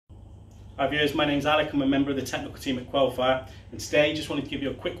Hi viewers, my name's Alec. I'm a member of the technical team at Quelfire, and today I just wanted to give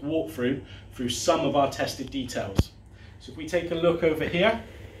you a quick walkthrough through some of our tested details. So if we take a look over here,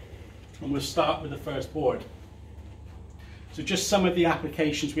 and we'll start with the first board. So just some of the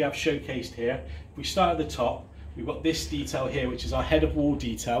applications we have showcased here. If we start at the top, we've got this detail here, which is our head of wall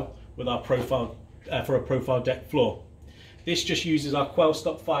detail with our profile for a profile deck floor. This just uses our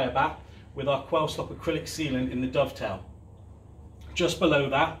Quelstop fire bat with our Quelstop acrylic sealant in the dovetail. Just below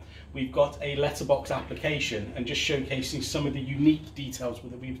that, we've got a letterbox application and just showcasing some of the unique details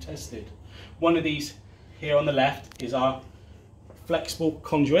that we've tested. One of these here on the left is our flexible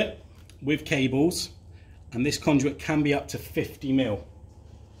conduit with cables, and this conduit can be up to 50 mil.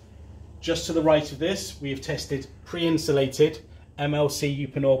 Just to the right of this, we have tested pre-insulated MLC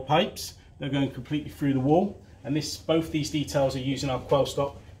Upanor pipes. They're going completely through the wall, and both these details are using our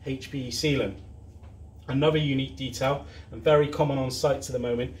Quelstop HPE sealant. Another unique detail, and very common on sites at the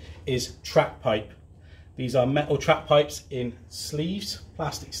moment, is trap pipe. These are metal trap pipes in sleeves,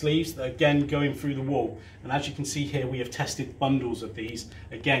 plastic sleeves, that are again going through the wall. And as you can see here, we have tested bundles of these,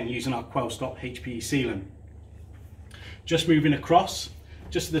 again using our Quelstop HPE sealant. Just moving across,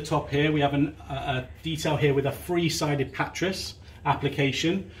 just to the top here, we have a detail here with a three-sided pattress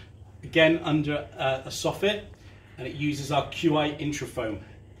application, again under a soffit, and it uses our QI intrafoam.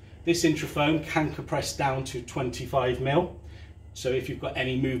 This intrafoam can compress down to 25 mil, so if you've got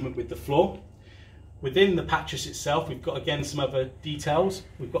any movement with the floor. Within the pattress itself, we've got again some other details.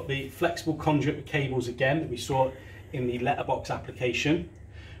 We've got the flexible conduit with cables again that we saw in the letterbox application.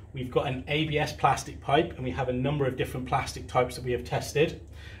 We've got an ABS plastic pipe, and we have a number of different plastic types that we have tested.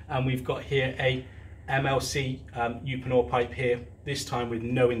 And we've got here a MLC Upanor pipe here, this time with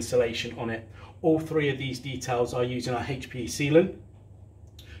no insulation on it. All three of these details are using our HPE sealant.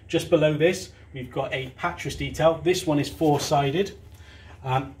 Just below this, we've got a pattress detail. This one is four-sided,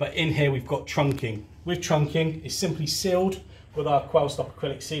 but in here we've got trunking. With trunking, it's simply sealed with our Quelstop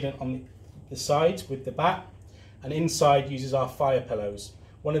acrylic sealant on the sides with the bat, and inside uses our fire pillows.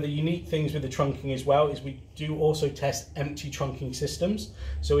 One of the unique things with the trunking as well is we do also test empty trunking systems.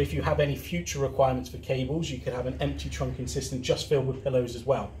 So if you have any future requirements for cables, you could have an empty trunking system just filled with pillows as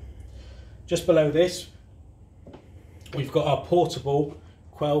well. Just below this, we've got our portable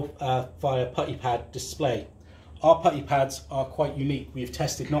Quelfire putty pad display. Our putty pads are quite unique. We have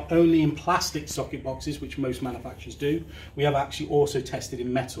tested not only in plastic socket boxes, which most manufacturers do, we have actually also tested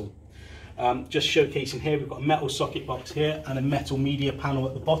in metal. Just showcasing here, we've got a metal socket box here and a metal media panel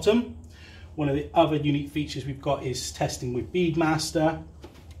at the bottom. One of the other unique features we've got is testing with Beadmaster,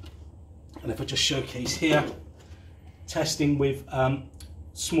 and if I just showcase here, testing with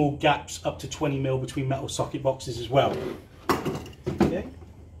small gaps up to 20 mil between metal socket boxes as well. Okay.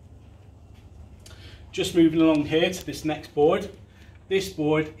 Just moving along here to this next board. This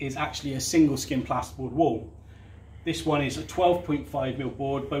board is actually a single skin plasterboard wall. This one is a 12.5 mil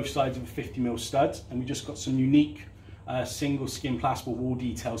board, both sides of a 50 mil stud, and we just got some unique single skin plasterboard wall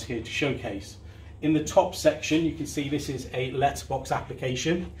details here to showcase. In the top section, you can see this is a letterbox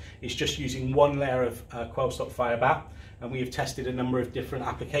application. It's just using one layer of Quelstop fire bat, and we have tested a number of different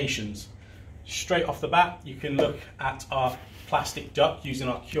applications. Straight off the bat, you can look at our plastic duct using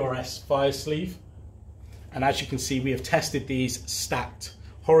our Qrs Fire Sleeve. And as you can see, we have tested these stacked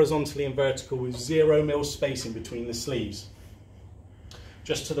horizontally and vertical with 0 mil spacing between the sleeves.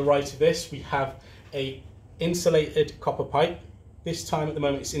 Just to the right of this, we have a insulated copper pipe. This time at the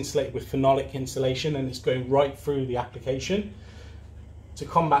moment it's insulated with phenolic insulation, and it's going right through the application. To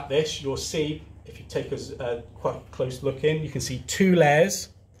combat this, you'll see, if you take a quite close look in, you can see 2 layers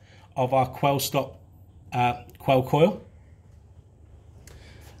of our Quelstop Quell coil.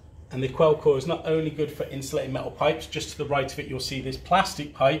 And the Quell coil is not only good for insulated metal pipes, just to the right of it you'll see this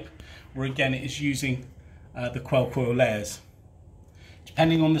plastic pipe where again it is using the Quell coil layers.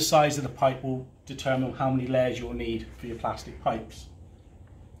 Depending on the size of the pipe will determine how many layers you'll need for your plastic pipes.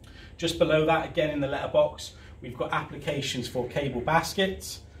 Just below that, again in the letterbox, we've got applications for cable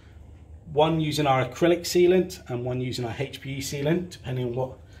baskets, one using our acrylic sealant and one using our HPE sealant, depending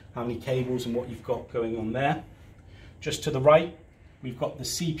on how many cables and what you've got going on there. Just to the right, we've got the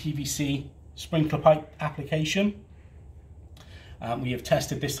Cpvc sprinkler pipe application. We have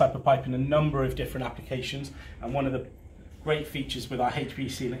tested this type of pipe in a number of different applications, and one of the great features with our HPE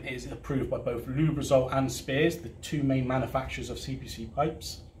sealant is approved by both Lubrizol and Spears, the two main manufacturers of CPVC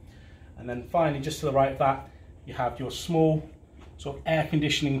pipes. And then finally, just to the right of that, you have your small sort of air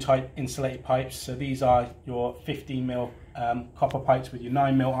conditioning type insulated pipes. So these are your 15 mil copper pipes with your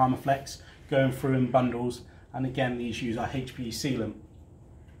 9 mil Armaflex going through in bundles, and again these use our HPE sealant.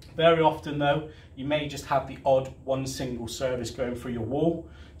 Very often though, you may just have the odd one single service going through your wall.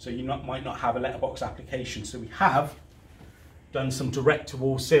 so you might not have a letterbox application. So we have done some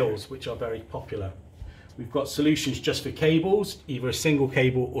direct-to-wall seals, which are very popular. We've got solutions just for cables, either a single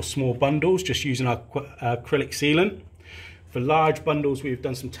cable or small bundles, just using our acrylic sealant. For large bundles, we've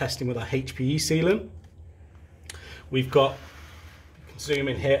done some testing with our HPE sealant. We've got, you can zoom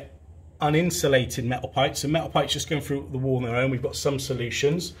in here, uninsulated metal pipes. So metal pipes just going through the wall on their own. We've got some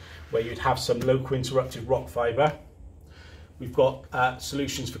solutions where you'd have some local interrupted rock fibre. We've got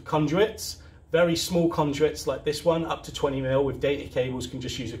solutions for conduits, very small conduits like this one, up to 20 mil with data cables, can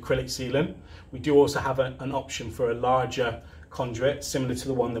just use acrylic sealant. We do also have an option for a larger conduit, similar to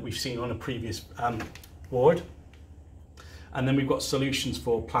the one that we've seen on a previous board. And then we've got solutions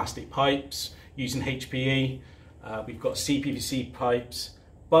for plastic pipes using HPE. We've got CPVC pipes,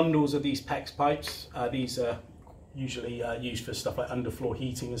 bundles of these PEX pipes. These are usually used for stuff like underfloor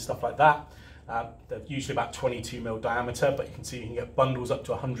heating and stuff like that. They're usually about 22 mil diameter, but you can see you can get bundles up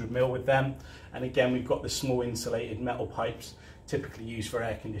to 100 mil with them. And again, we've got the small insulated metal pipes, typically used for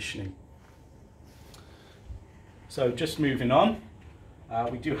air conditioning. So just moving on,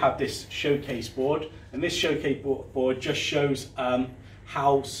 we do have this showcase board, and this showcase board just shows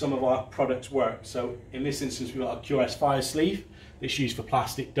how some of our products work. So in this instance, we've got a Qrs Fire Sleeve. This is used for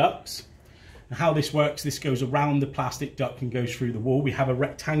plastic ducts. And how this works, this goes around the plastic duct and goes through the wall. We have a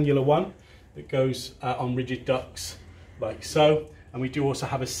rectangular one that goes on rigid ducts like so, and we do also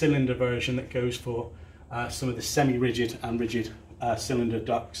have a cylinder version that goes for some of the semi-rigid and rigid cylinder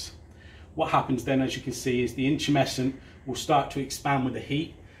ducts. What happens then, as you can see, is the intumescent will start to expand with the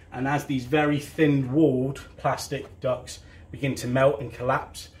heat, and as these very thin walled plastic ducts begin to melt and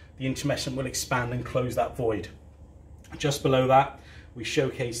collapse, the intumescent will expand and close that void. Just below that, we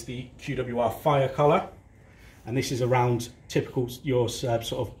showcase the Qwr Fire Collar, and this is around typical your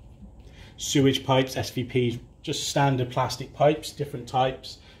sort of sewage pipes, SVPs, just standard plastic pipes, different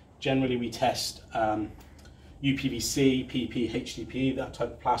types. Generally we test UPVC, PP, HDPE, that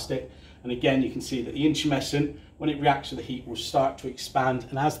type of plastic. And again, you can see that the intumescent, when it reacts to the heat, will start to expand,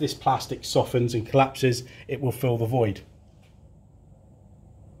 and as this plastic softens and collapses, it will fill the void.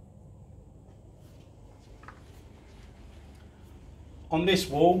 On this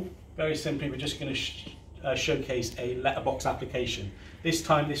wall, very simply, we're just going to showcase a letterbox application. This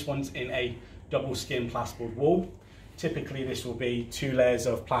time, this one's in a double skin plasterboard wall. Typically, this will be 2 layers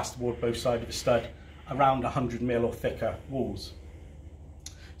of plasterboard, both sides of a stud, around 100 mil or thicker walls.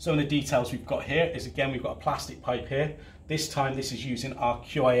 So in the details we've got here is, again, we've got a plastic pipe here. This time, this is using our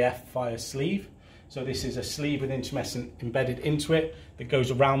Qr Fire Sleeve. So this is a sleeve with intumescent embedded into it that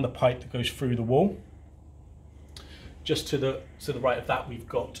goes around the pipe that goes through the wall. Just to the right of that, we've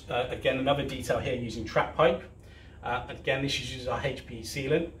got, again, another detail here using trap pipe. Again, this uses our HPE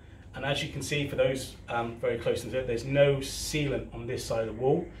sealant. And as you can see, for those very close to it, there's no sealant on this side of the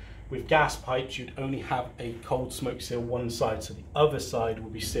wall. With gas pipes, you'd only have a cold smoke seal one side, so the other side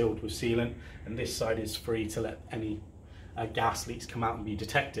will be sealed with sealant, and this side is free to let any gas leaks come out and be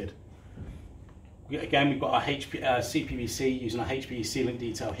detected. Again, we've got our Cpvc using our HPE sealant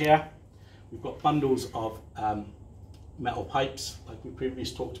detail here. We've got bundles of metal pipes like we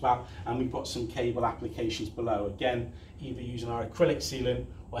previously talked about, and we've got some cable applications below, again either using our acrylic sealant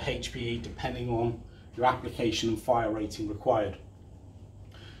or HPE depending on your application and fire rating required.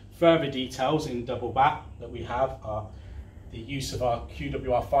 Further details in double back that we have are the use of our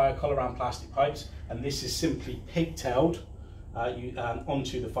Qwr Fire Collar around plastic pipes, and this is simply pigtailed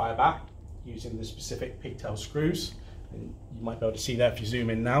onto the fire back using the specific pigtail screws, and you might be able to see that if you zoom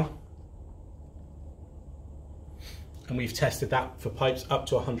in now. And we've tested that for pipes up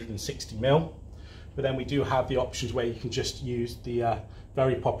to 160 mil. But then we do have the options where you can just use the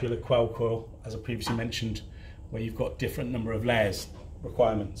very popular Qwr coil, as I previously mentioned, where you've got different number of layers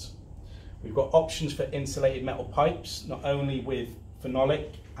requirements. We've got options for insulated metal pipes, not only with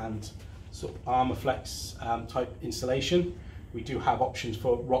phenolic and sort of Armorflex type insulation. We do have options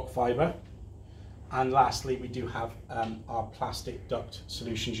for rock fibre. And lastly, we do have our plastic duct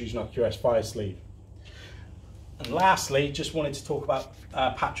solutions using our Qrs Fire Sleeve. And lastly, just wanted to talk about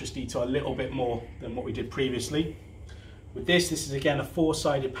pattress detail a little bit more than what we did previously. With this is again a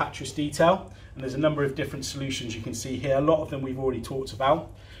 4-sided pattress detail, and there's a number of different solutions you can see here. A lot of them we've already talked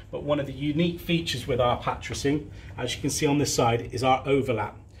about, but one of the unique features with our pattressing, as you can see on this side, is our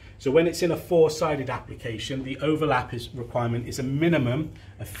overlap. So when it's in a 4-sided application, the overlap requirement is a minimum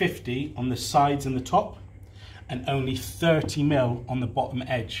of 50 on the sides and the top, and only 30 mil on the bottom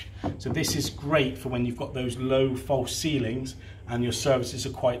edge. So this is great for when you've got those low false ceilings and your services are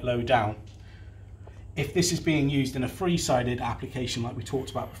quite low down. If this is being used in a 3-sided application like we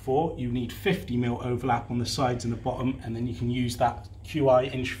talked about before, you need 50 mil overlap on the sides and the bottom, and then you can use that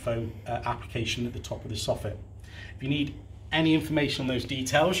QI inch-foam application at the top of the soffit. If you need any information on those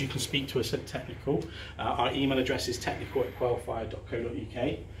details, you can speak to us at technical. Our email address is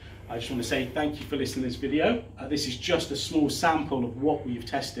technical@quelfire.co.uk. I just want to say thank you for listening to this video. This is just a small sample of what we've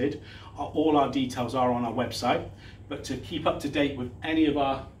tested. All our details are on our website, but to keep up to date with any of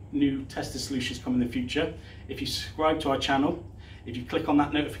our new tested solutions coming in the future, if you subscribe to our channel, if you click on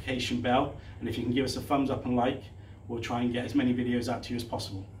that notification bell, and if you can give us a thumbs up and like, we'll try and get as many videos out to you as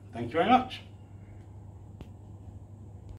possible. Thank you very much.